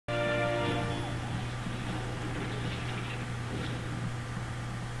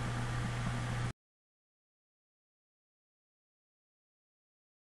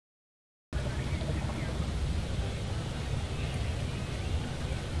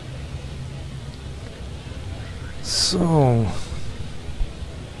So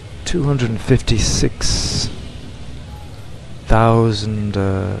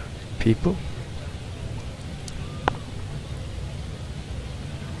 256,000 people.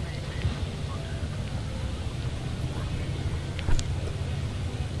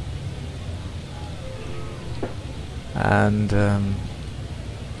 And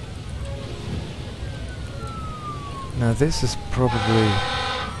now this is probably,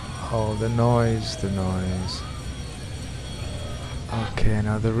 oh, the noise. Okay,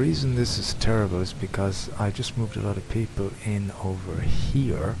 now the reason this is terrible is because I just moved a lot of people in over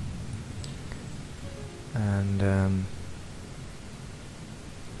here, and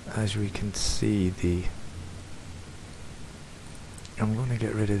as we can see, I'm going to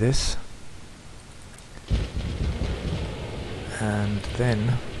get rid of this, and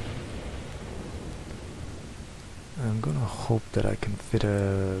then I'm going to hope that I can fit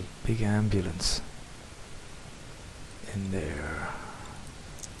a big ambulance in there.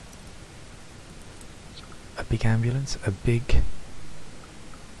 A big ambulance? A big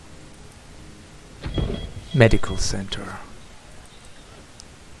medical center.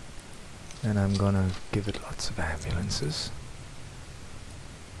 And I'm gonna give it lots of ambulances.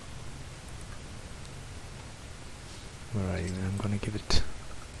 Where are you? I'm gonna give it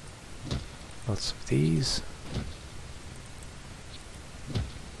lots of these.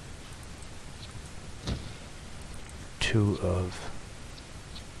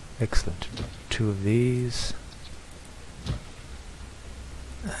 Excellent. 2 of these.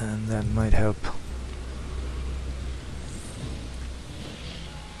 And that might help.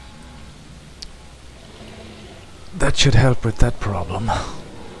 That should help with that problem.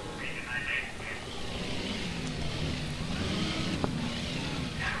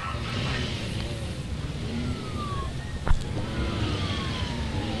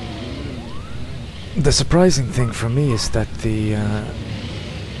 The surprising thing for me is that the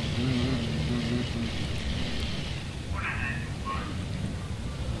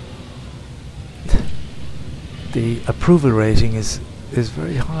approval rating is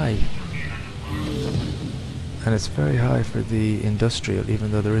very high, and it's very high for the industrial,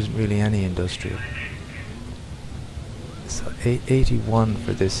 even though there isn't really any industrial. So 81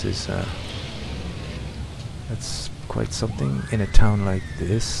 for this is that's quite something in a town like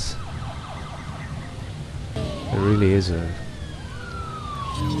this. It really is a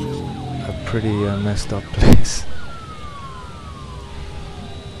pretty messed up place.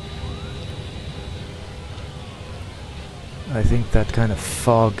 I think that kind of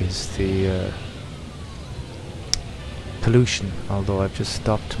fog is the pollution, although I've just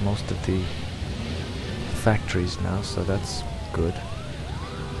stopped most of the factories now, so that's good.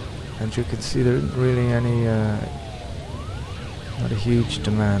 And you can see there isn't really any not a huge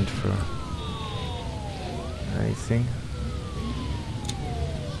demand for anything.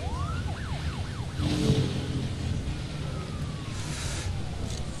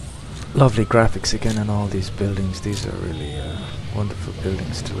 Lovely graphics again on all these buildings. These are really wonderful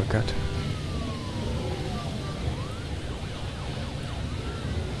buildings to look at.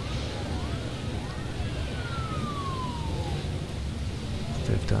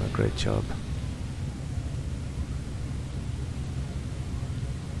 They've done a great job.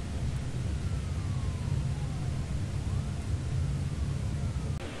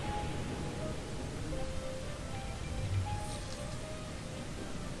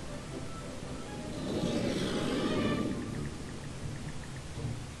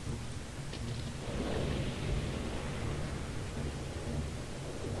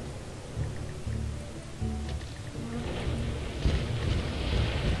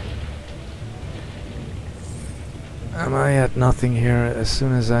 Am I at nothing here? As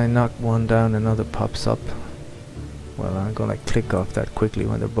soon as I knock one down, another pops up. Well, I'm gonna click off that quickly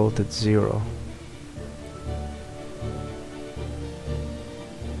when they're both at 0.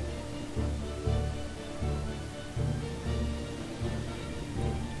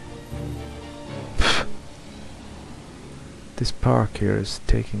 This park here is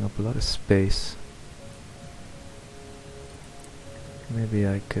taking up a lot of space. Maybe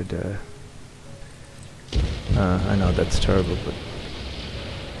I could I know that's terrible, but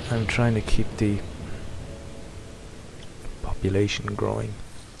I'm trying to keep the population growing.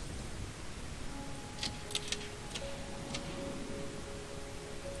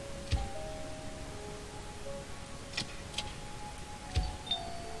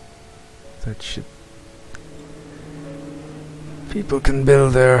 That should... People can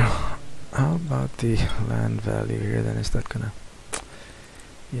build there. How about the land value here then? Is that gonna...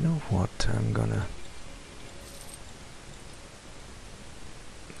 You know what? I'm gonna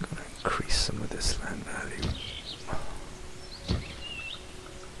increase some of this land value.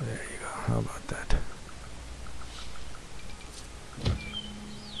 How about that?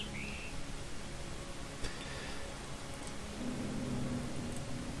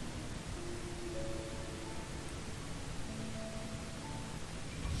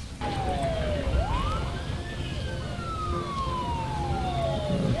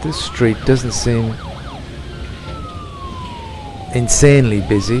 This street doesn't seem insanely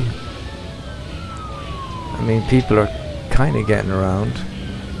busy. I mean, people are kind of getting around.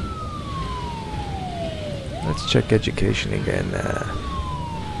 Let's check education again.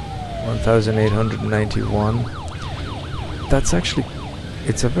 1,891. That's actually,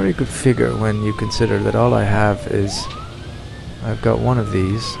 it's a very good figure when you consider that all I have is, I've got one of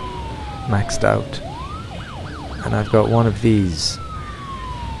these maxed out, and I've got one of these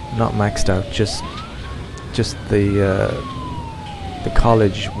not maxed out, just the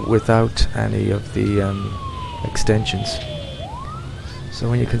college without any of the extensions. So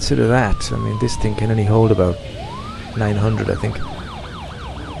when you consider that, I mean, this thing can only hold about 900, I think,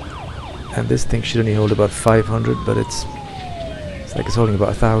 and this thing should only hold about 500, but it's like it's holding about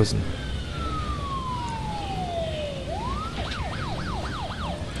 1,000.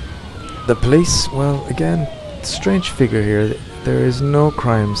 The police, well, again, strange figure here. There is no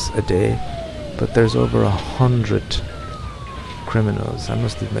crimes a day, but there's over 100 criminals. I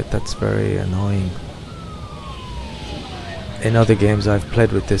must admit that's very annoying. In other games I've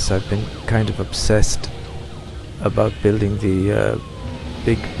played with this, I've been kind of obsessed about building the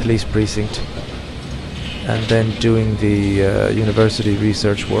big police precinct and then doing the university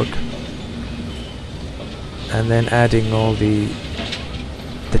research work, and then adding all the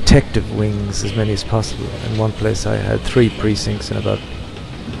detective wings, as many as possible. In one place I had 3 precincts and about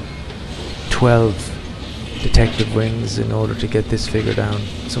 12 detective wings in order to get this figure down.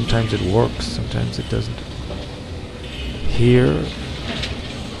 Sometimes it works, sometimes it doesn't. Here,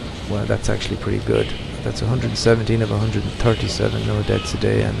 well, that's actually pretty good. That's 117 of 137, no deaths a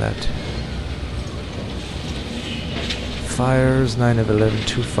day, and that. Fires, 9 of 11,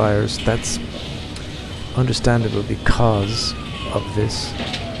 2 fires. That's understandable because of this.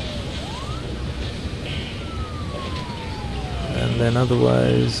 And then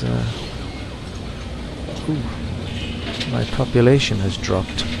otherwise, my population has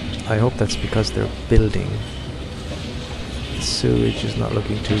dropped. I hope that's because they're building. Sewage is not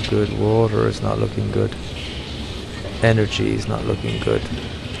looking too good. Water is not looking good. Energy is not looking good.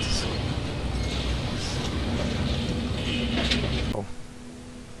 Oh.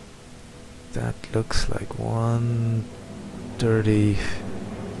 That looks like one dirty,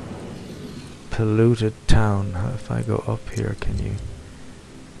 polluted town. If I go up here, can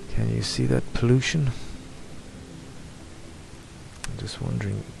you see that pollution? I'm just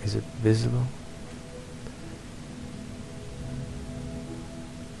wondering, is it visible?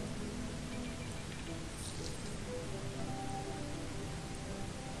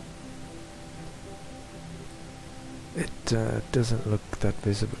 It doesn't look that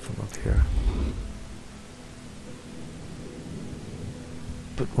visible from up here.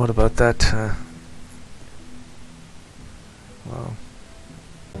 But what about that? Wow.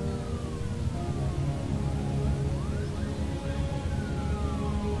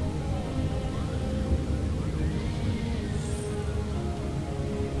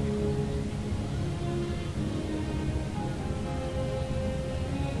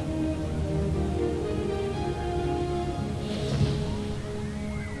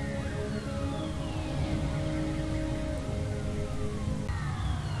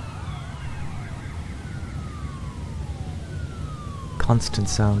 Constant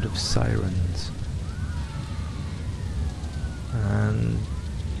sound of sirens and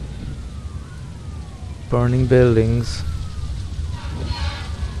burning buildings.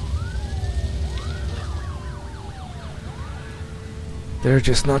 They're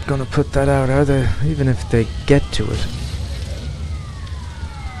just not going to put that out, are they? Even if they get to it.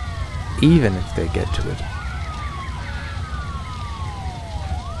 Even if they get to it.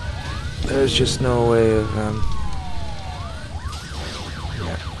 There's just no way of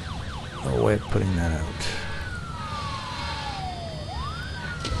no way of putting that out.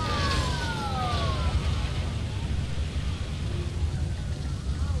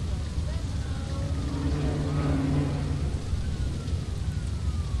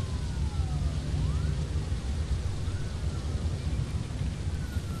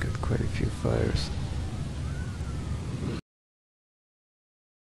 Got quite a few fires.